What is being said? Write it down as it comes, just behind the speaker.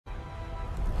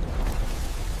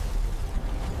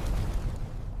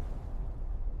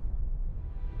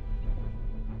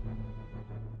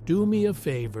do me a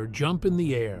favor, jump in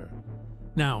the air.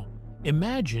 Now,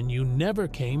 imagine you never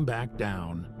came back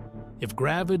down. If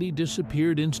gravity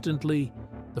disappeared instantly,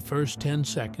 the first 10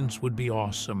 seconds would be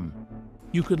awesome.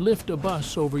 You could lift a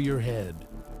bus over your head.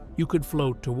 You could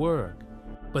float to work.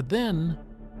 But then,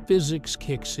 physics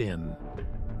kicks in.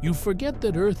 You forget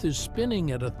that Earth is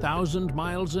spinning at 1,000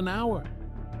 miles an hour.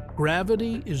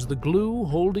 Gravity is the glue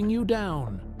holding you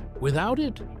down. Without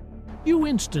it, you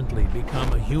instantly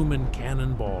become a human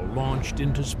cannonball launched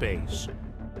into space.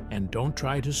 And don't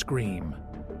try to scream.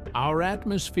 Our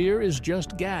atmosphere is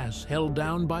just gas held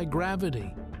down by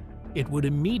gravity. It would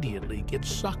immediately get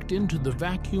sucked into the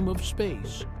vacuum of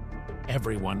space.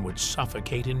 Everyone would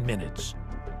suffocate in minutes.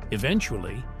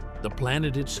 Eventually, the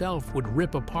planet itself would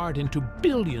rip apart into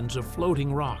billions of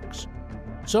floating rocks.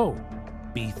 So,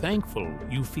 be thankful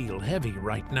you feel heavy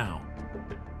right now.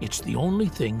 It's the only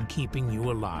thing keeping you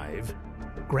alive.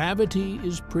 Gravity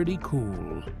is pretty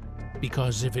cool,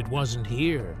 because if it wasn't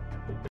here,